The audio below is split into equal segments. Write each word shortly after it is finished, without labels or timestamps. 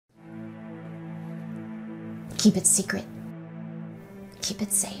Keep it secret. Keep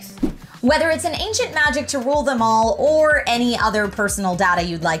it safe. Whether it's an ancient magic to rule them all or any other personal data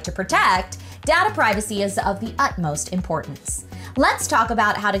you'd like to protect, data privacy is of the utmost importance. Let's talk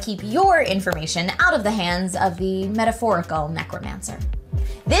about how to keep your information out of the hands of the metaphorical necromancer.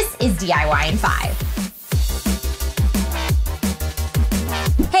 This is DIY in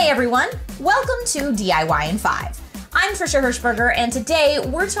 5. Hey everyone, welcome to DIY in 5. I'm Trisha Hirschberger, and today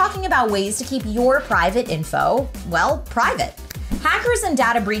we're talking about ways to keep your private info, well, private. Hackers and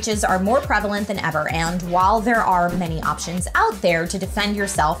data breaches are more prevalent than ever, and while there are many options out there to defend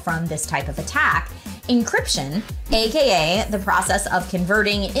yourself from this type of attack, encryption, aka the process of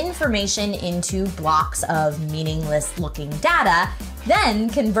converting information into blocks of meaningless-looking data, then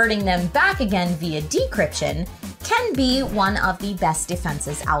converting them back again via decryption, can be one of the best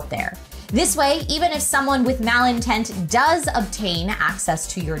defenses out there. This way, even if someone with malintent does obtain access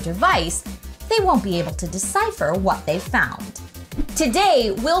to your device, they won't be able to decipher what they've found.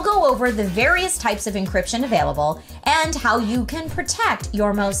 Today, we'll go over the various types of encryption available and how you can protect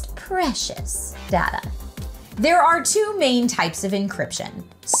your most precious data. There are two main types of encryption: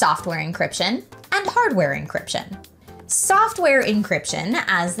 software encryption and hardware encryption. Software encryption,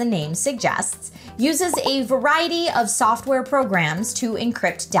 as the name suggests, uses a variety of software programs to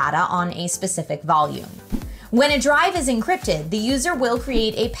encrypt data on a specific volume. When a drive is encrypted, the user will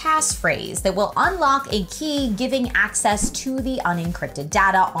create a passphrase that will unlock a key giving access to the unencrypted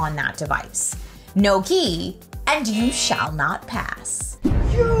data on that device. No key, and you shall not pass.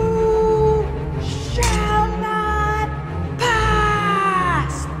 You shall not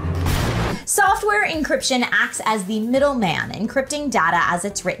pass! Software encryption acts as the middleman, encrypting data as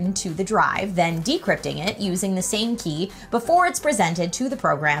it's written to the drive, then decrypting it using the same key before it's presented to the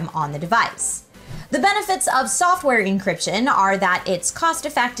program on the device. The benefits of software encryption are that it's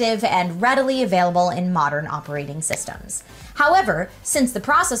cost-effective and readily available in modern operating systems. However, since the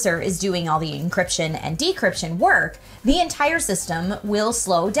processor is doing all the encryption and decryption work, the entire system will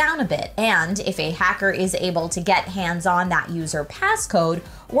slow down a bit, and if a hacker is able to get hands on that user passcode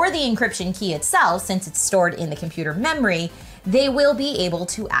or the encryption key itself, since it's stored in the computer memory, they will be able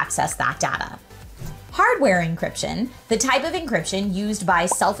to access that data. Hardware encryption, the type of encryption used by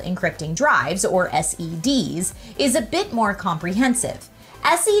self-encrypting drives, or SEDs, is a bit more comprehensive.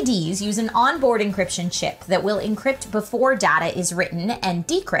 SEDs use an onboard encryption chip that will encrypt before data is written and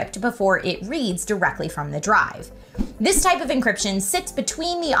decrypt before it reads directly from the drive. This type of encryption sits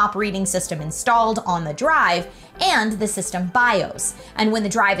between the operating system installed on the drive and the system BIOS, and when the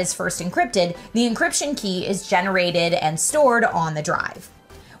drive is first encrypted, the encryption key is generated and stored on the drive.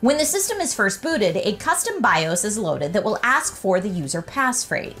 When the system is first booted, a custom BIOS is loaded that will ask for the user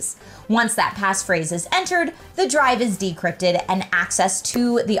passphrase. Once that passphrase is entered, the drive is decrypted and access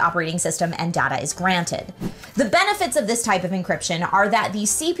to the operating system and data is granted. The benefits of this type of encryption are that the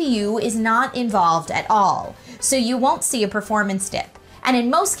CPU is not involved at all, so you won't see a performance dip. And in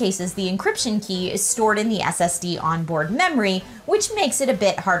most cases, the encryption key is stored in the SSD onboard memory, which makes it a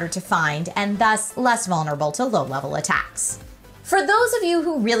bit harder to find and thus less vulnerable to low-level attacks. For those of you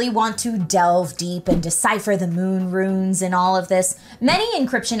who really want to delve deep and decipher the moon runes in all of this, many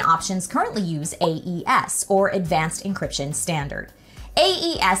encryption options currently use AES, or Advanced Encryption Standard.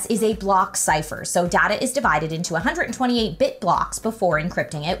 AES is a block cipher, so data is divided into 128-bit blocks before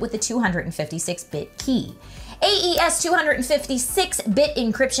encrypting it with a 256-bit key. AES 256-bit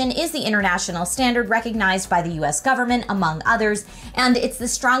encryption is the international standard recognized by the US government, among others, and it's the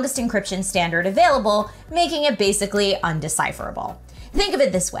strongest encryption standard available, making it basically undecipherable. Think of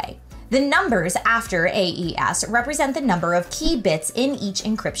it this way. The numbers after AES represent the number of key bits in each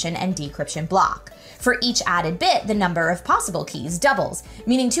encryption and decryption block. For each added bit, the number of possible keys doubles,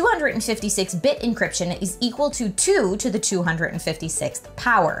 meaning 256-bit encryption is equal to 2 to the 256th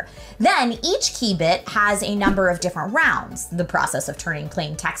power. Then each key bit has a number of different rounds, the process of turning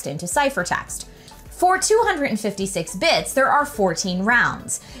plain text into ciphertext. For 256 bits, there are 14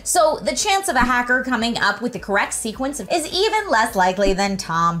 rounds, so the chance of a hacker coming up with the correct sequence is even less likely than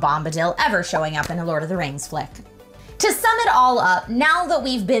Tom Bombadil ever showing up in a Lord of the Rings flick. To sum it all up, now that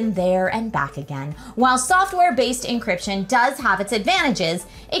we've been there and back again, while software-based encryption does have its advantages,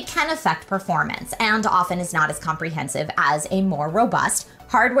 it can affect performance and often is not as comprehensive as a more robust,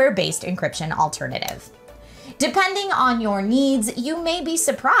 hardware-based encryption alternative. Depending on your needs, you may be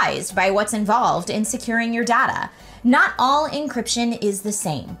surprised by what's involved in securing your data. Not all encryption is the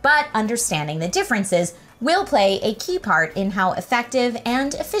same, but understanding the differences will play a key part in how effective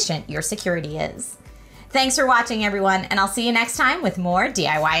and efficient your security is. Thanks for watching, everyone, and I'll see you next time with more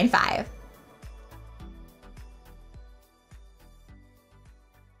DIY in 5.